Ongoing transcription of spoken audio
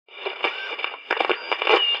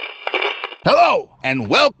Hello, and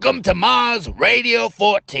welcome to Mars Radio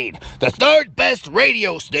 14, the third best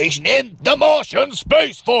radio station in the Martian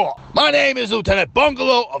Space Force. My name is Lieutenant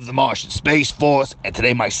Bungalow of the Martian Space Force, and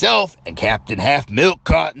today myself and Captain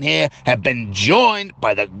Halfmilkcarton here have been joined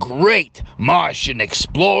by the great Martian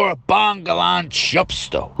explorer Bungalow and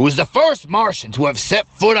Captain, who is the first Martian to have set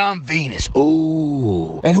foot on Venus.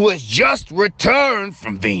 Ooh. And who has just returned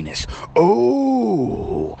from Venus.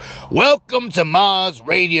 Ooh. Welcome to Mars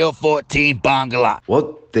Radio 14, Bungalow.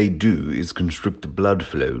 What they do is constrict the blood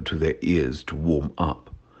flow to their ears to warm up,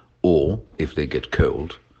 or if they get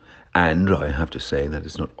cold. And I have to say that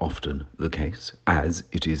is not often the case, as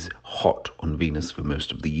it is hot on Venus for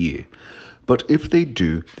most of the year. But if they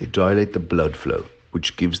do, they dilate the blood flow,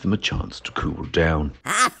 which gives them a chance to cool down.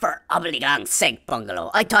 For obligate's sake,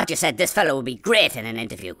 Bungalow. I thought you said this fellow would be great in an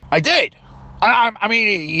interview. I did. I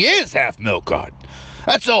mean, he is Halfmilkcarton.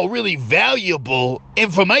 That's all really valuable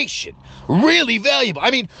information. Really valuable. I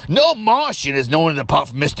mean, no Martian has known it apart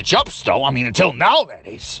from Mr. Chupstow. I mean, until now, that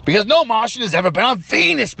is. Because no Martian has ever been on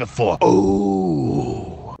Venus before.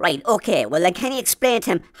 Ooh. Right, okay. Well, then can you explain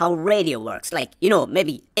to him how radio works? Like,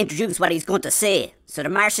 maybe introduce what he's going to say. So the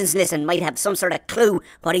Martians listen might have some sort of clue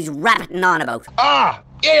what he's rabbiting on about.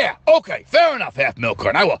 Yeah, okay, fair enough,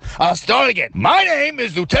 Halfmilkcarton. I will. I'll start again. My name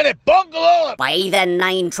is Lieutenant Bungalow. By the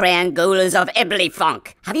 9 triangulas of Ibbly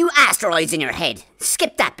Funk. Have you asteroids in your head?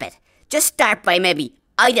 Skip that bit. Just start by maybe,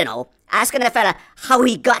 asking the fella how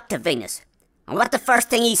he got to Venus. And what the first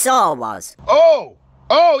thing he saw was.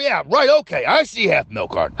 Oh, yeah, right, okay, I see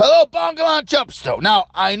Halfmilkcarton. Hello, Bungalow and Chupstow. Now,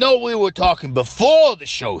 I know we were talking before the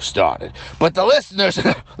show started, but the listeners,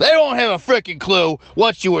 they don't have a freaking clue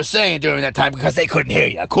what you were saying during that time because they couldn't hear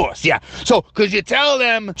you, of course, yeah. So, could you tell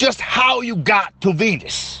them just how you got to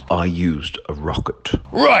Venus? I used a rocket.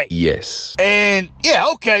 Right. Yes. And, yeah,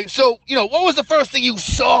 okay, so, what was the first thing you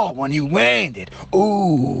saw when you landed?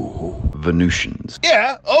 Ooh. Venusians.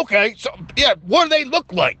 Yeah, okay, so, yeah, what do they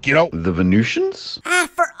look like, The Venusians?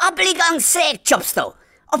 For obligate's sake, Chupstow.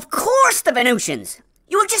 Of course the Venusians.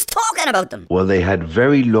 You were just talking about them. Well, they had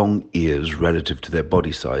very long ears relative to their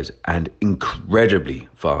body size and incredibly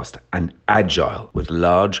fast and agile with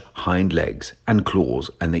large hind legs and claws,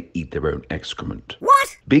 and they eat their own excrement.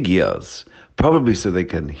 What? Big ears, probably so they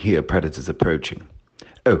can hear predators approaching.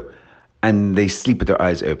 Oh, and they sleep with their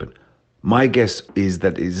eyes open. My guess is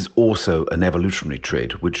that it is also an evolutionary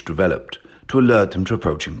trait which developed to alert them to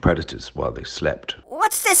approaching predators while they slept.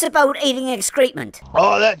 What's this about eating excrement?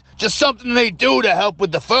 Oh, that's just something they do to help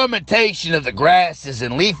with the fermentation of the grasses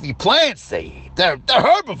and leafy plants they eat. They're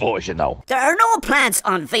herbivores, There are no plants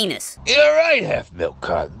on Venus. You're right,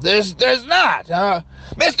 Halfmilkcarton. There's not.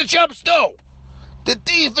 Mr. Chupstow, did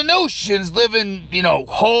these Venusians live in,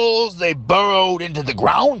 holes they burrowed into the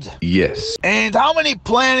ground? Yes. And how many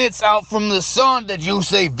planets out from the sun did you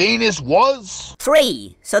say Venus was?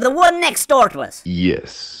 3. So the one next door to us?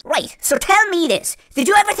 Yes. Right, so tell me this. Did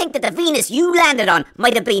you ever think that the Venus you landed on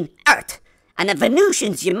might have been Earth? And the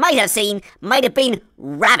Venusians you might have seen might have been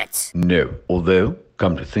rabbits? No, although,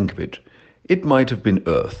 come to think of it, it might have been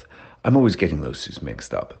Earth. I'm always getting those two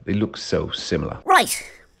mixed up. They look so similar. Right.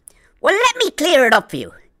 Well, let me clear it up for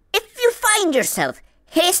you. If you find yourself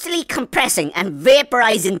hastily compressing and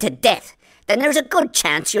vaporizing to death, then there's a good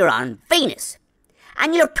chance you're on Venus.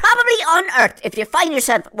 And you're probably on Earth if you find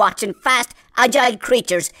yourself watching fast, agile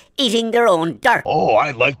creatures eating their own dirt. Oh,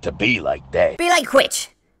 I'd like to be like that. Be like which?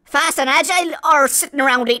 Fast and agile or sitting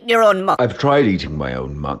around eating your own muck? I've tried eating my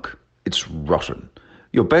own muck. It's rotten.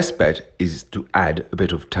 Your best bet is to add a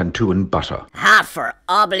bit of Tantuan butter. For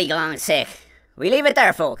obligate's sake. We leave it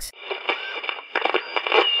there, folks.